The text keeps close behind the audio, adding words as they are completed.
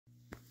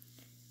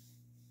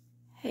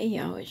Hey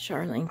y'all, it's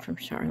Charlene from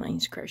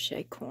Charlene's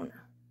Crochet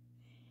Corner.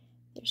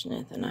 There's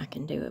nothing I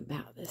can do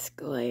about this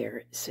glare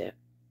except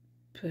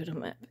put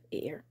them up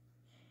here.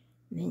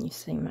 And then you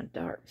see my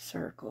dark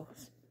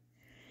circles.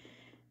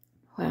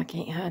 Well, I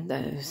can't hide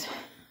those.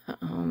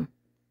 I'm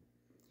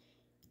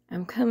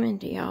coming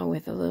to y'all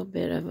with a little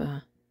bit of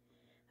a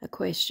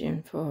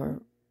question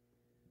for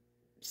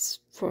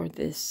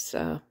this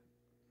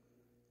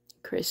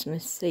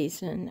Christmas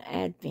season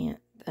Advent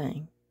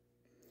thing.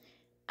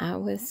 I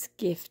was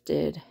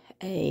gifted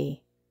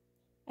a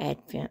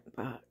Advent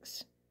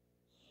box,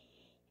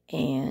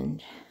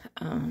 and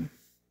I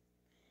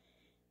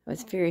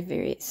was very,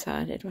 very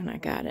excited when I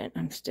got it.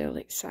 I'm still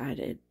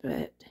excited,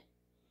 but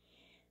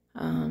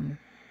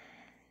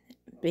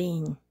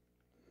being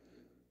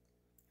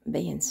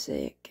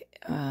sick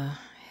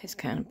has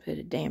kind of put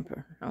a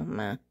damper on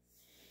my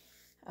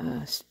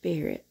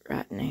spirit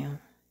right now.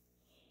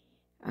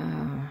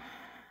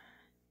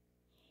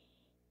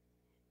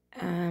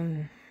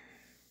 I'm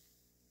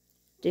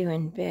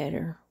doing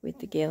better with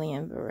the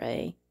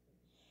Guillain-Barré.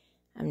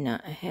 I'm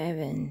not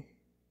having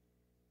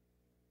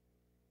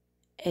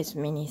as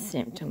many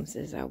symptoms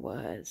as I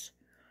was,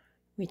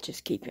 which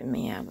is keeping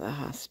me out of the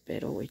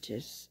hospital, which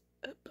is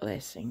a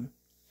blessing.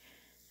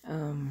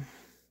 I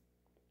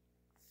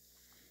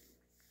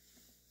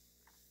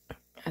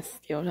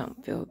still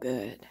don't feel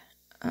good.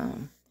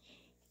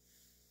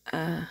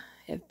 I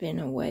have been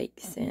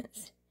awake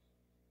since,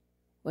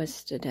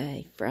 what's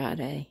today,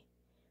 Friday?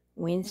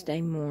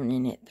 Wednesday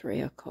morning at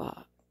 3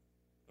 o'clock.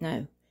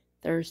 No,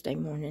 Thursday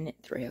morning at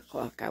 3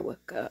 o'clock I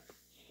woke up.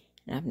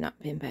 And I've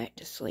not been back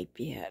to sleep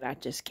yet. I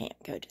just can't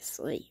go to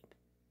sleep.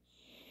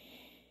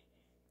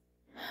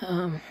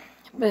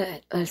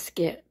 But let's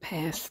get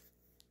past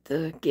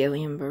the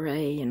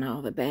Guillain-Barré and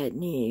all the bad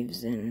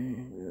news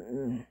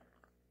and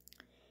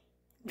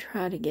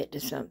try to get to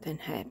something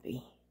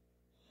happy.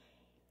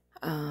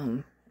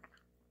 I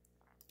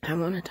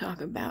want to talk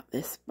about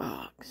this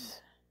box.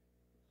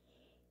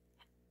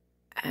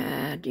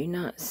 I do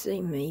not see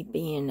me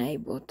being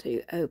able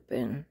to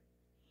open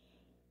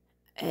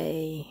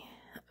a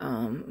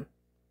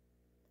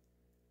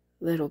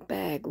little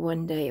bag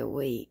one day a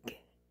week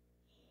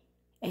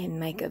and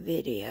make a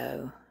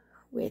video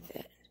with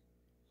it.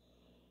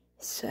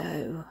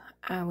 So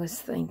I was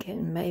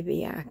thinking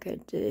maybe I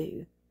could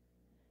do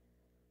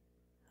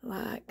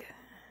like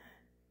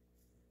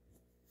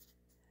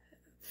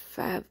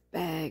 5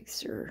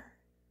 bags, or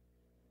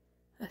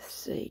let's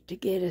see, to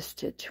get us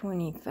to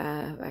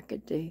 25, I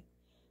could do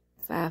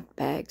 5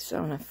 bags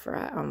on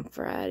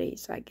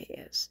Fridays, I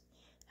guess.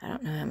 I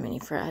don't know how many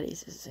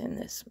Fridays is in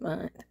this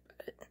month,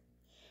 but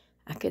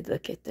I could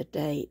look at the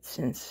dates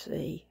and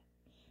see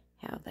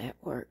how that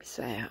works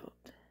out.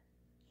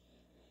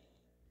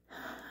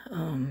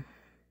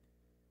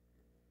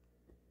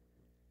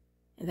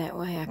 That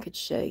way I could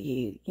show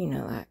you,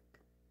 like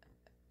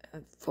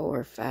 4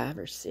 or 5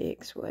 or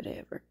 6,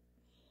 whatever,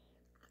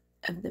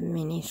 of the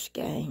mini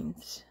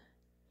skeins.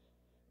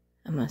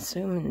 I'm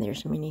assuming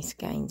there's mini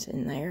skeins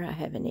in there. I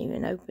haven't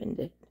even opened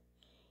it.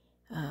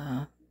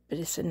 But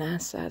it's a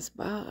nice size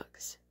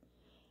box.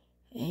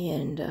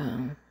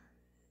 And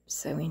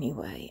so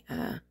anyway,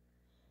 I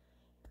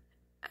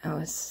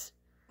was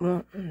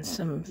wanting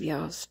some of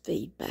y'all's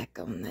feedback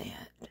on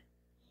that.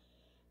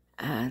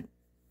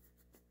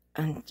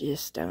 I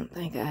just don't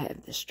think I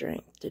have the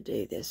strength to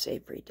do this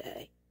every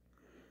day.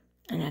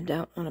 And I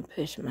don't want to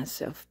push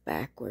myself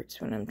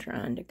backwards when I'm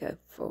trying to go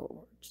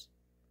forwards.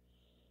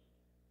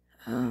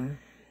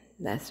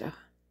 That's a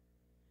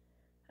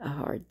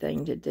hard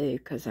thing to do,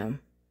 because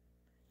I'm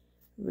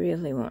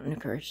really wanting to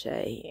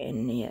crochet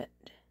and knit.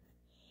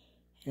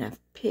 And I've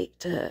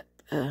picked up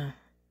a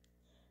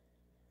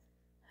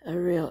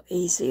real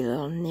easy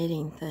little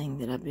knitting thing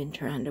that I've been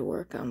trying to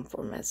work on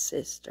for my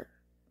sister.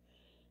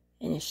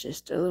 And it's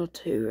just a little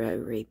 2-row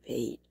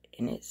repeat,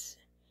 and it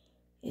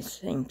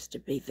seems to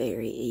be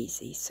very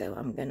easy, so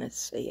I'm going to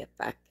see if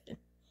I can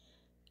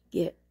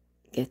get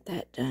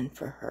that done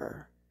for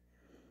her.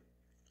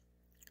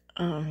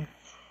 I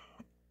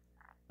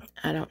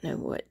don't know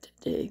what to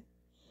do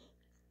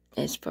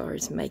as far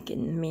as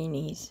making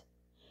minis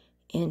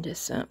into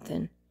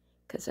something,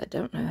 because I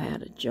don't know how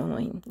to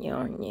join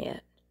yarn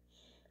yet.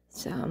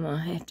 So I'm going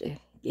to have to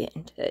get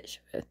in touch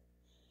with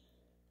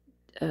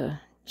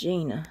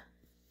Gina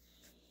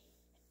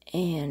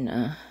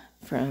and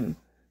from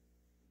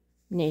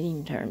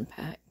Knitting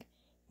Turnpike,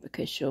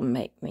 because she'll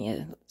make me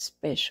a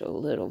special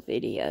little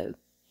video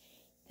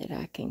that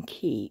I can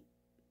keep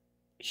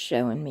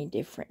showing me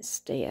different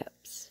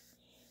steps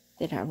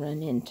that I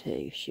run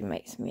into. She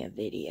makes me a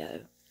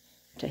video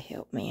to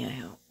help me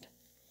out.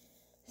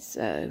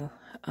 So,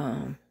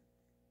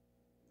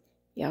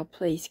 y'all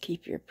please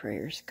keep your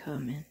prayers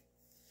coming.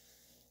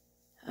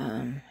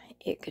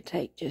 It could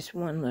take just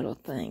one little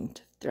thing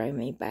to throw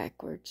me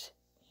backwards.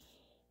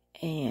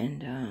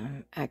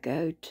 And I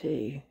go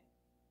to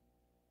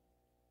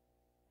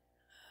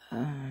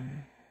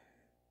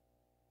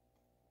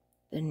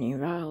the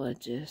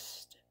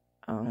neurologist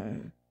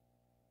on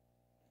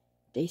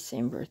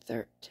December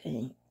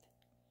 13th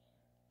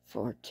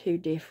for 2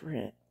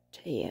 different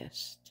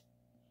tests.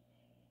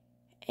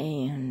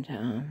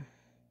 And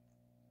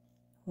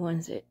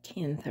one's at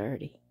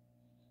 10:30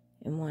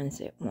 and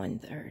one's at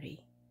 1:30.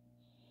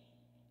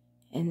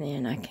 And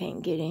then I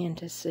can't get in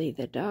to see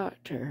the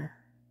doctor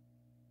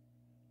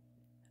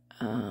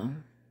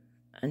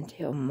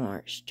until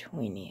March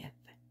 20th.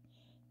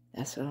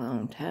 That's a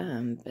long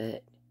time,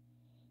 but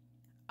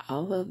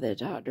all of the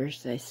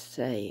doctors, they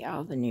say,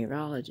 all the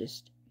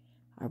neurologists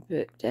are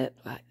booked up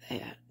like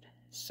that.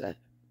 So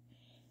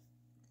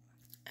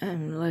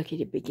I'm lucky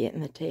to be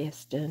getting the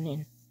test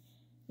done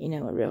in,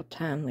 a real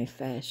timely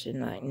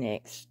fashion, like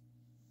next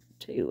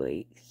 2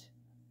 weeks.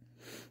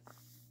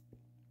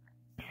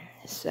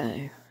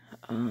 So,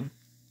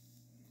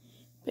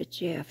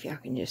 but yeah, if y'all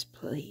can just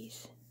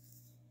please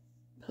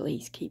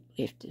keep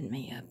lifting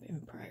me up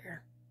in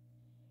prayer.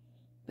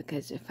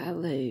 Because if I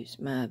lose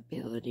my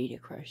ability to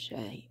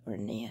crochet or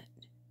knit,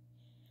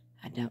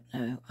 I don't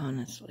know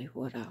honestly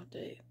what I'll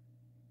do.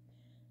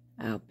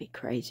 I'll be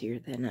crazier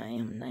than I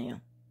am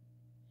now.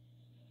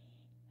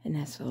 And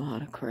that's a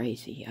lot of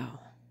crazy, y'all.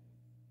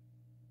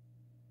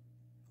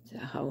 It's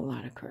a whole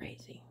lot of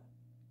crazy.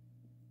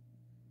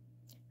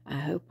 I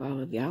hope all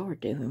of y'all are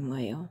doing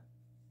well.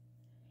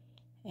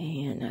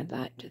 And I'd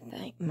like to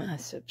thank my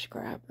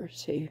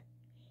subscribers who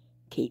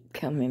keep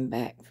coming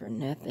back for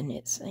nothing,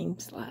 it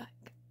seems like.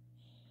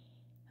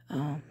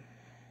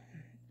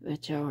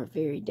 But y'all are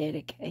very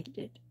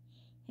dedicated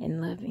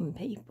and loving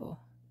people.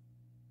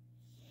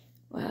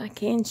 Well, I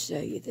can show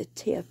you the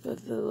tip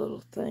of the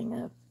little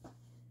thing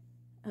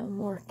I'm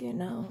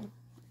working on.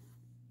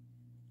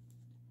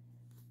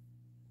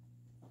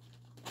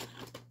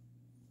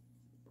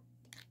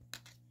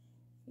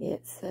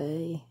 It's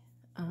a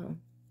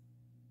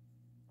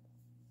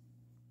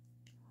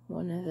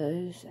one of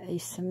those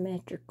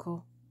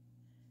asymmetrical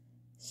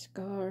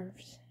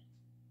scarves.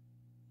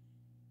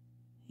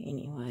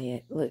 Anyway,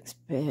 it looks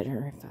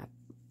better if I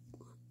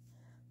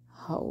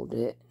hold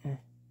it and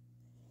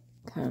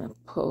kind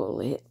of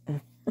pull it.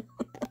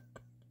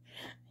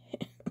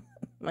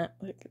 Might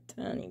look a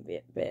tiny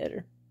bit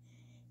better.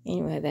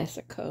 Anyway, that's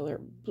a color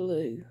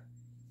blue.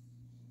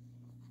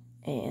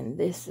 And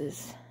this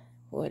is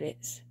what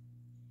it's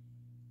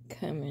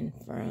coming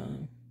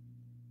from.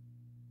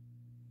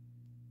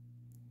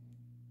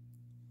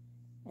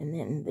 And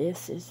then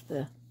this is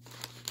the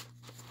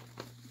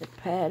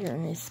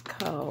pattern is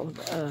called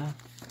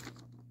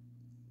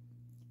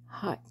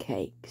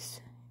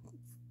Hotcakes.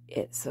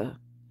 It's a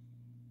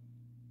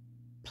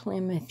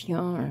Plymouth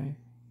yarn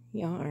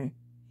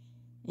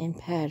and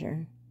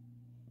pattern.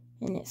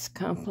 And it's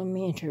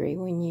complimentary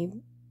when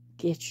you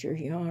get your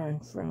yarn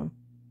from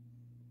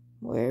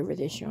wherever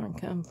this yarn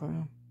come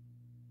from.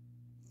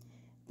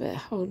 But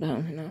hold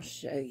on and I'll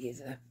show you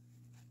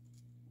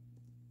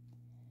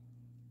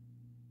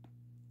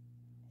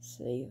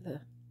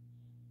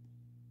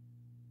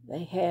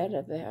they had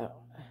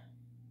about,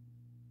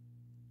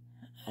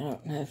 I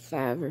don't know,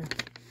 5 or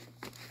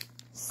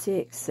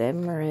 6,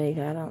 7 or 8,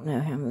 I don't know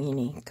how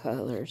many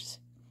colors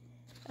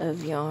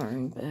of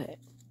yarn, but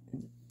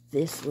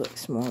this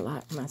looks more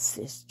like my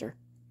sister.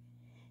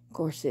 Of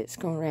course, it's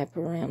going to wrap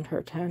around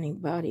her tiny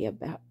body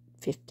about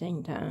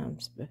 15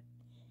 times, but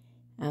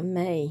I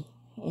may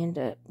end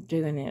up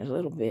doing it a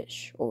little bit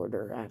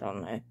shorter, I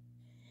don't know,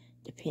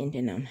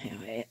 depending on how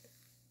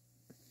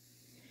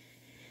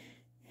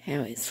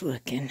it's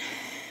looking.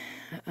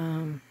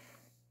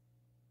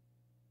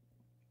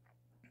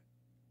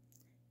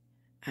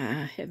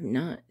 I have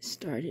not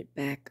started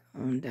back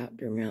on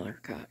Dr. Miller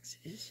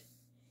Cox's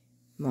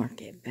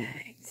market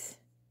bags.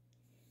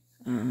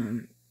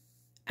 I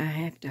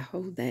have to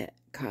hold that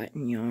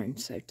cotton yarn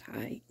so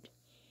tight,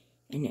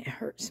 and it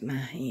hurts my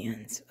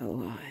hands a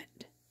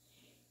lot.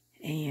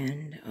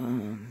 And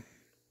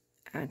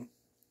I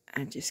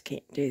just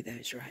can't do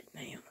those right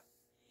now.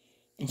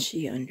 And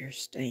she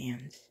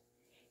understands.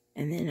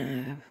 And then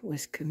I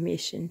was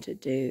commissioned to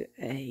do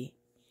a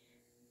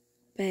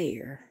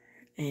bear,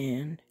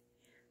 and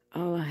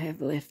all I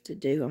have left to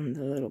do on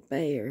the little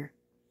bear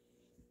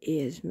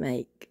is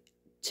make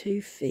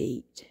 2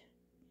 feet,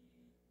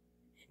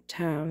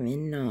 tie them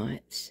in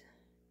knots,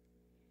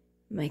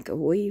 make a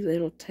wee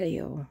little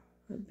tail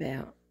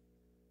about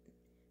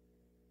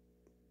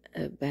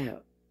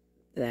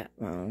that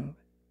long,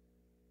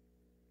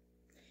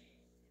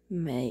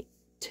 make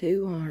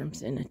 2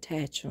 arms and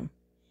attach them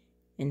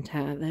and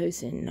tie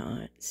those in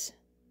knots,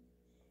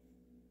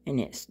 and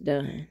it's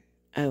done.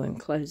 Oh, and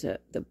close up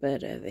the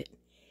butt of it.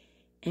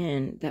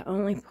 And the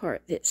only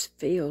part that's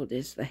filled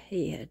is the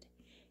head.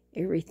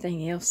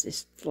 Everything else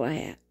is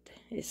flat.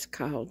 It's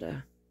called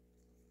a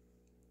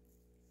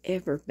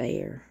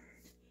everyFrigidaire.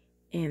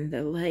 And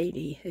the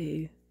lady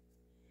who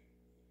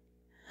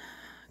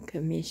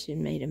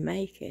commissioned me to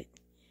make it,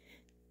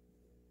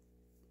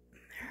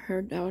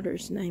 her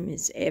daughter's name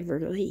is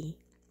Everly.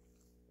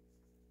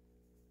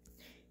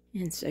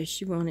 And so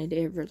she wanted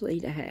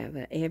Everly to have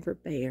an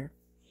everyFrigidaire.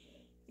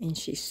 And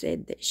she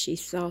said that she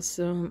saw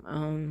some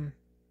on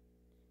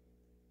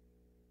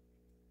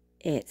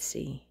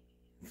Etsy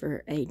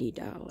for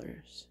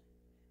 $80.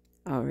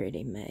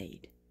 already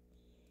made.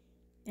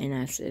 And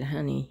I said,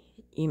 honey,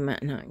 you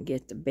might not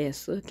get the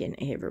best looking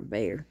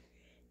everybear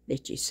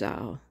that you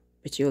saw,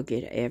 but you'll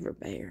get an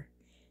everybear.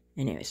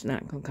 And it's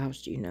not going to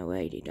cost you no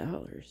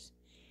 $80.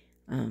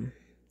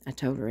 I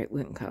told her it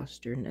wouldn't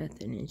cost her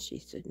nothing, and she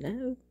said,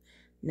 no,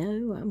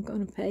 I'm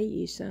going to pay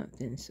you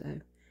something. So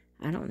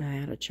I don't know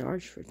how to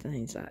charge for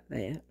things like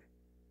that.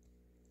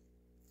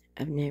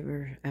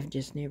 I've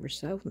just never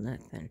sold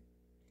nothing.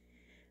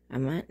 I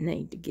might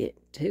need to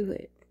get to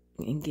it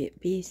and get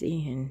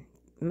busy and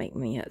make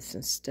me up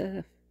some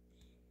stuff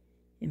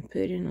and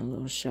put in a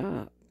little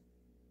shop,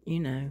 you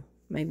know,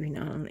 maybe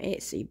not on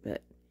Etsy,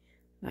 but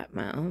like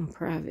my own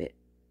private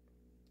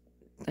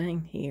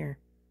thing here.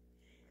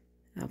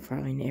 I'll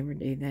probably never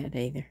do that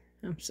either.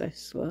 I'm so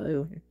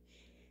slow, and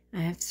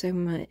I have so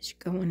much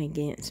going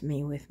against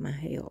me with my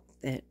health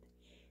that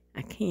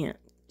I can't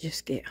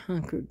just get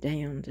hunkered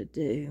down to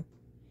do,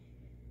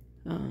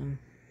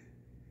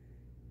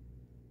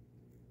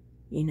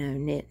 you know,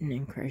 knitting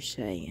and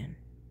crocheting.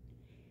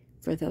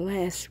 For the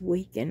last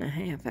week and a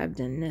half, I've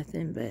done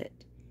nothing but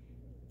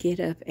get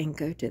up and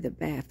go to the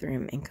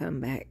bathroom and come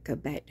back, go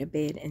back to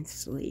bed and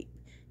sleep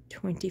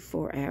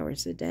 24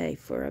 hours a day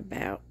for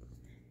about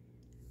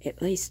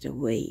at least a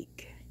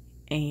week.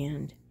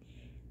 And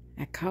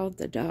I called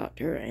the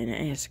doctor and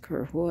asked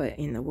her what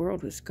in the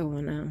world was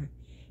going on.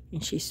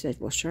 And she said,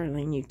 well,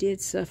 Charlene, you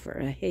did suffer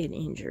a head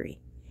injury.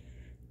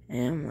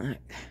 And I'm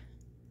like,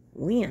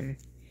 when?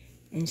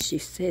 And she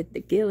said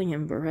the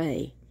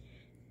Guillain-Barré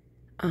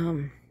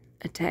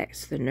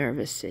attacks the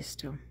nervous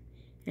system,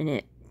 and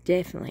it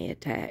definitely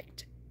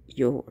attacked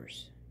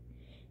yours.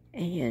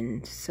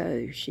 And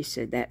so she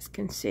said that's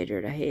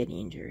considered a head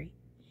injury.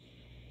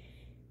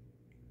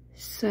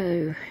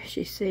 So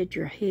she said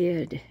your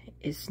head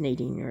is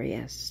needing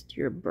rest,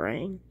 your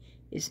brain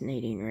is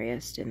needing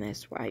rest, and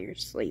that's why you're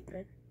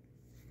sleeping.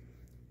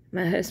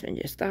 My husband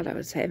just thought I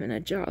was having a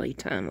jolly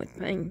time with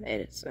pain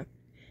medicine,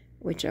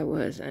 which I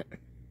wasn't.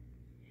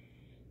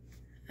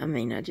 I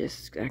mean, I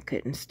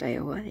couldn't stay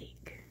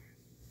awake.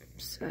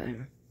 So,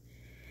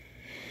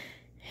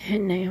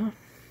 and now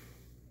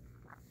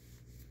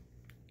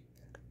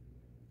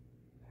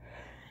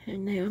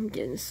I'm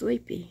getting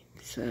sleepy,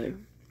 so,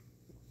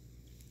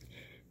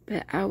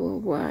 but I will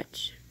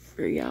watch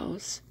for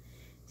y'all's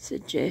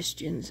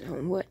suggestions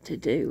on what to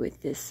do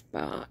with this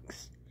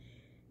box.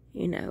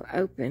 You know,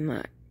 open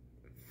like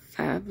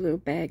 5 little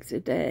bags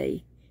a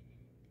day.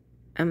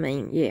 I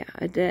mean, yeah,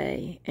 a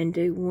day, and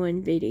do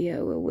 1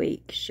 video a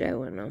week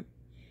showing them.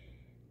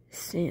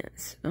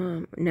 Since,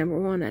 number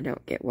one, I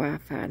don't get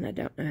Wi-Fi, and I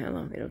don't know how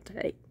long it'll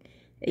take.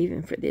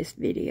 Even for this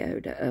video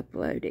to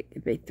upload, it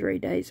could be 3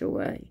 days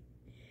away.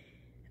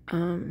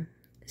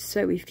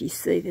 So if you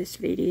see this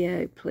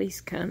video,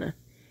 please kind of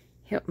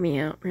help me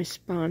out,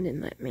 respond,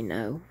 and let me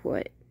know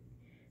what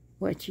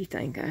you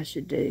think I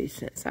should do,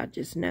 since I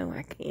just know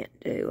I can't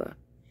do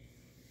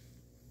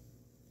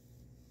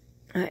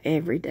a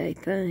everyday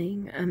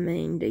thing. I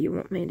mean, do you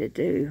want me to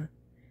do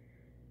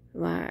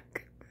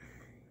like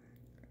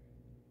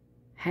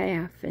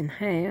half and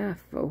half,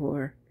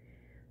 or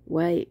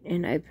wait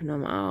and open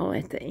them all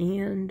at the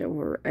end,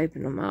 or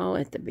open them all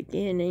at the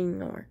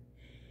beginning, or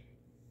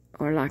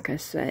like I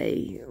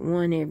say,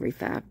 1 every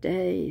 5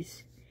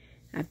 days?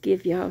 I've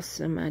give y'all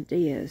some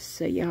ideas,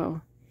 so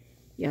y'all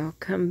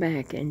come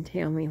back and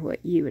tell me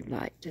what you would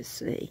like to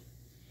see.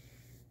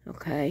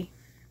 Okay?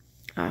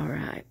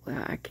 Alright,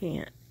 well, I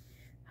can't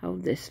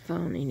hold this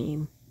phone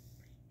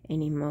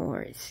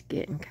anymore. It's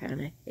getting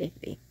kind of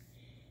heavy.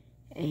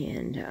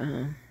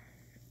 And,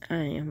 I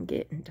am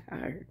getting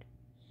tired.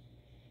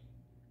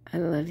 I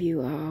love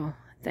you all.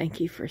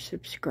 Thank you for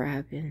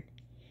subscribing.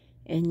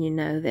 And you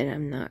know that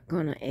I'm not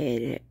going to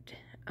edit.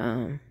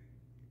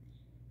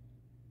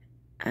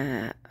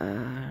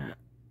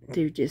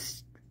 They're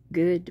just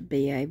good to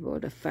be able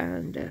to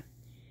find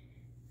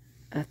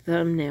a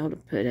thumbnail to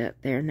put up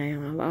there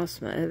now. I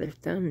lost my other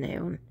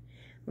thumbnail, and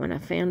when I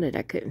found it,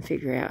 I couldn't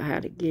figure out how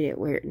to get it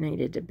where it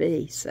needed to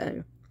be,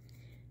 so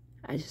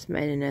I just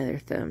made another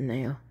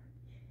thumbnail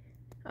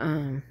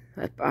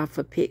off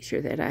a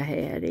picture that I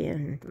had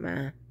in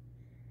my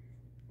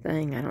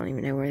thing. I don't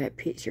even know where that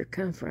picture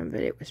come from,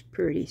 but it was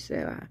pretty, so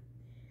I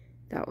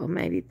thought, well,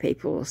 maybe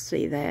people will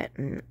see that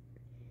and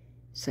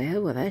say,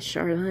 oh, well, that's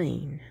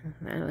Charlene.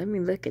 Now, let me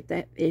look at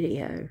that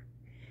video.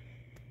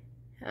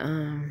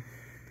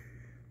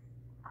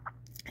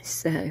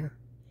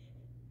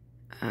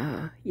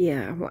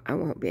 Yeah, I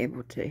won't be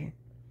able to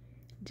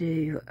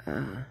do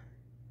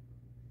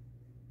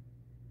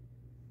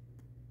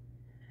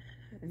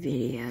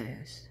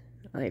videos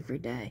every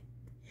day.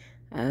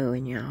 Oh,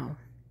 and y'all,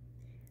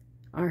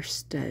 our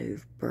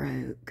stove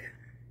broke.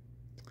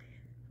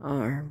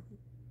 Our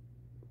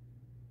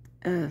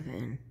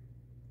oven.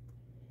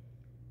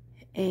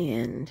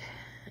 And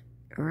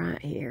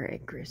right here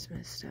at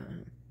Christmas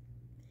time.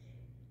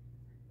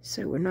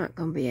 So we're not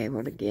going to be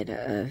able to get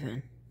an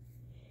oven.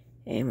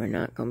 And we're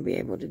not going to be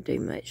able to do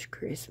much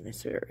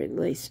Christmas, or at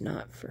least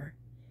not for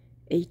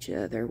each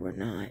other. We're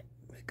not,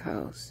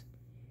 because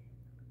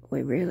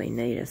we really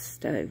need a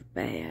stove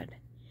bad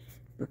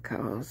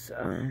because,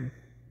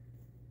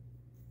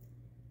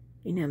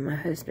 you know, my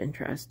husband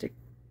tries to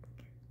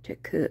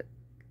cook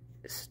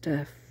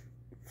stuff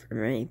for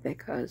me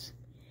because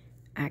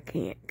I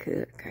can't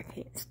cook. I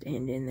can't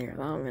stand in there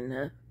long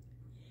enough.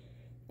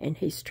 And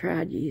he's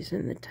tried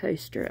using the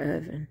toaster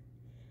oven,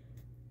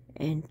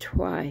 and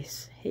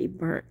twice he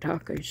burnt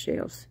taco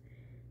shells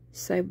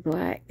so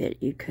black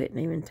that you couldn't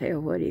even tell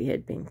what he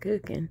had been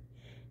cooking.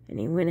 And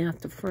he went out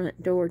the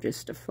front door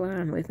just to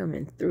flying with them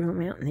and threw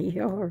them out in the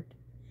yard.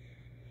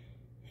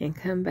 And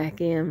come back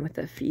in with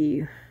a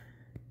few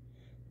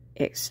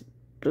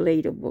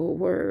expletive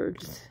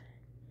words.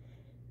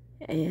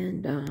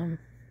 And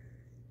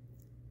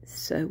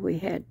so we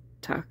had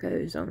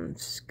tacos on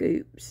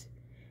scoops,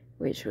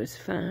 which was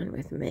fine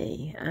with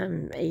me.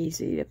 I'm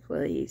easy to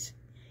please.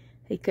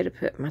 He could have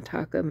put my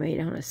taco meat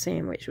on a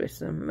sandwich with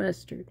some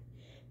mustard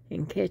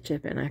and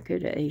ketchup, and I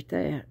could have ate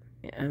that.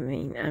 I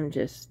mean, I'm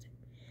just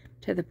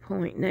to the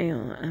point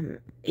now, I'm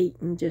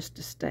eating just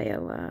to stay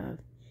alive.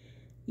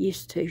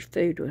 Used to,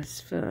 food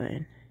was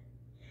fun.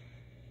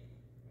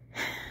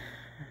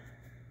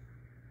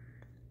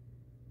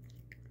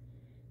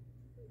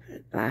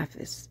 But life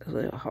is a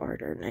little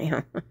harder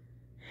now.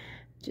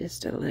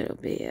 Just a little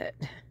bit.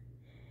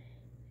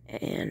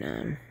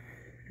 And,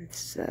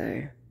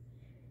 so,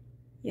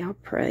 y'all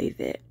pray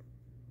that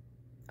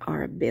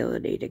our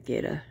ability to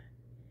get a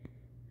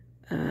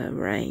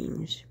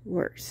range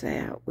works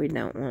out. We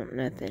don't want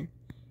nothing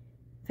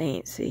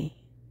fancy.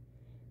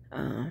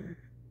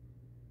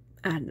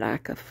 I'd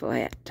like a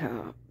flat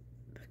top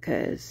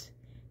because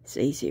it's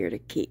easier to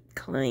keep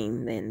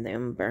clean than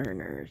them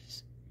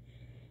burners.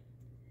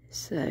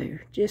 So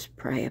just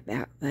pray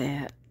about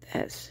that.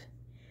 That's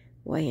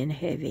weighing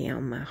heavy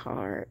on my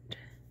heart.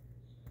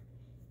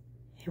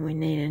 And we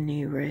need a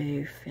new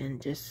roof,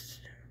 and just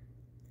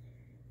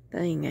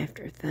thing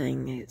after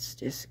thing, it's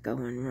just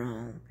going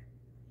wrong.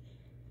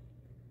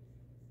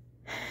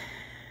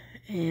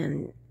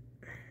 And,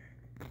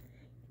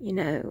 you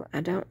know, I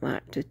don't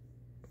like to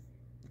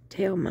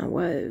tell my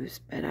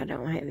woes, but I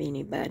don't have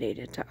anybody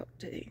to talk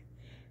to.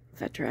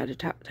 If I try to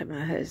talk to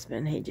my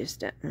husband, he just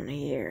doesn't want to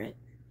hear it.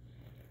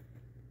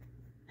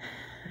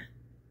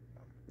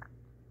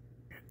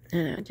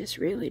 And I just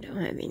really don't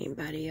have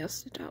anybody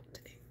else to talk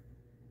to.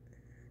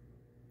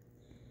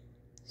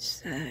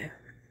 So,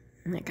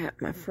 I got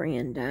my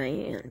friend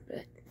Diane, but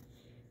it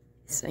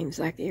seems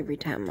like every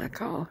time I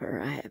call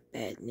her, I have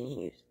bad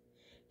news.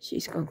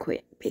 She's going to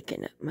quit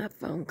picking up my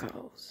phone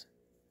calls.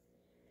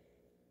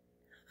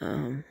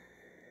 I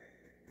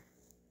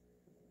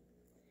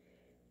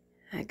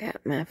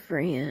got my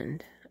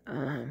friend,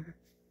 oh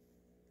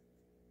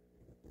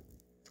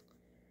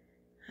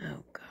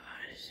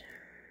gosh.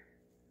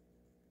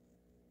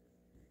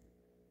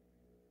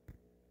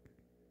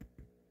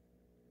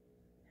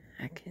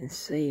 I can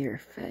see her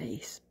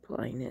face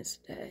plain as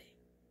day.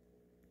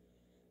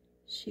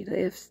 She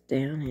lives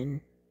down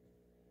in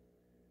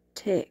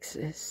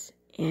Texas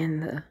in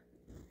the,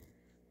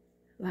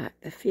 like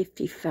the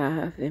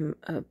 55 and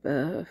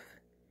above,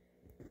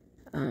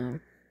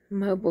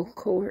 mobile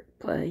court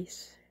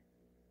place.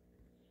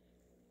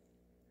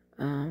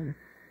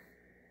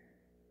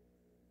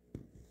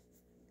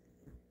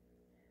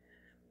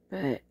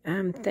 But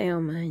I'm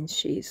Thelma and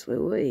she's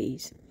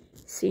Louise.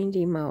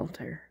 Cindy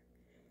Moulter.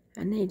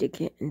 I need to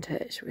get in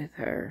touch with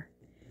her.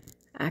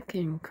 I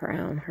can cry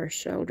on her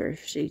shoulder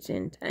if she's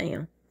in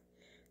town,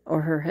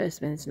 or her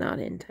husband's not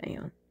in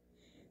town.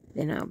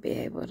 Then I'll be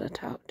able to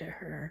talk to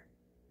her.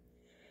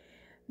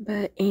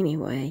 But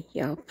anyway,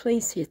 y'all,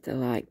 please hit the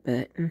like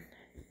button.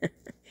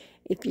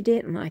 If you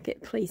didn't like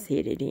it, please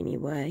hit it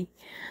anyway.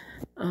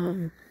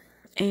 And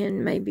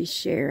maybe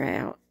share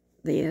out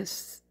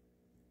this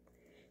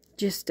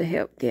just to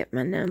help get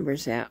my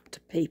numbers out to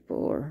people,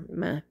 or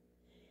my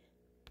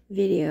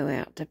video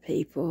out to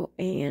people.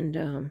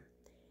 And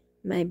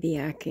maybe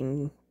I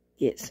can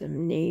get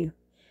some new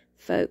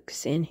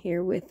folks in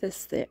here with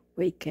us that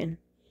we can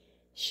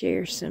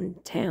share some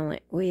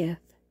talent with.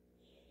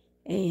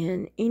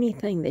 And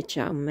anything that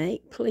y'all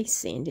make, please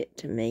send it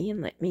to me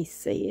and let me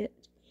see it.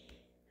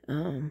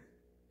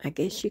 I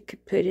guess you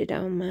could put it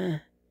on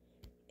my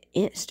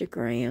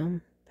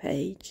Instagram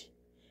page.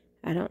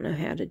 I don't know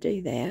how to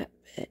do that,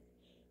 but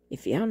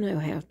if y'all know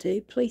how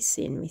to, please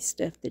send me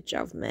stuff that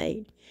y'all have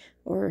made,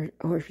 or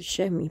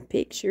show me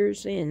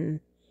pictures, and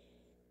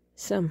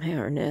somehow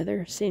or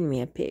another send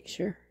me a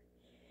picture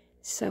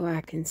so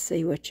I can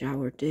see what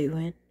y'all are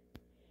doing.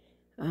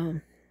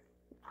 I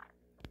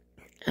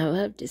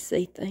love to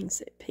see things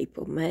that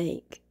people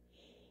make,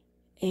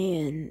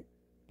 and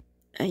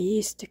I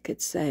used to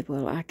could say,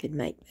 well, I could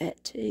make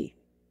that too.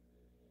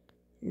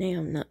 Now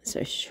I'm not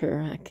so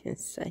sure I can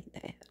say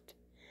that.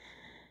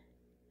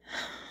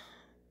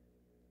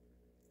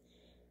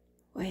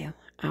 Well,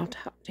 I'll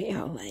talk to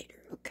y'all later,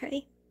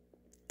 okay?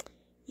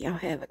 Y'all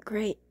have a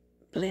great,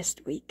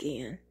 blessed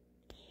weekend.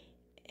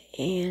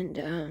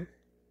 And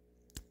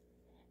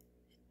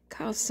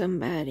call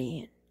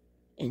somebody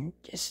and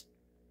just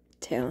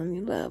tell them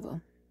you love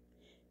them.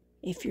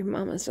 If your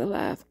mama's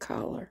alive,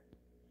 call her.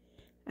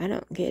 I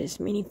don't get as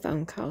many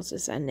phone calls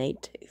as I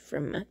need to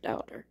from my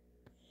daughter.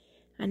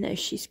 I know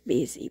she's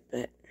busy,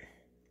 but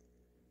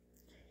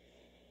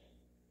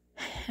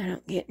I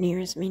don't get near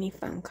as many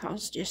phone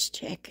calls just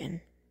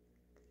checking.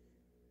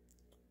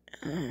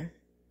 And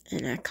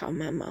I call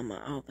my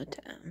mama all the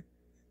time.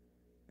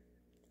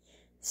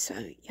 So,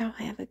 y'all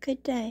have a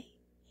good day.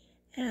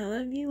 And I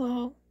love you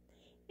all.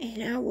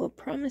 And I will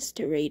promise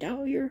to read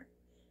all your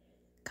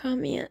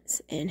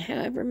comments. And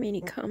however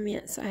many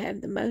comments I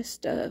have the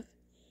most of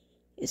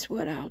is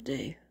what I'll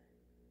do.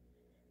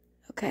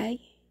 Okay?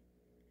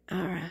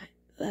 Alright.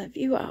 Love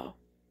you all.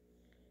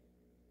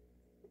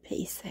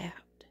 Peace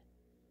out.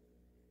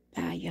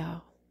 Bye,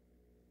 y'all.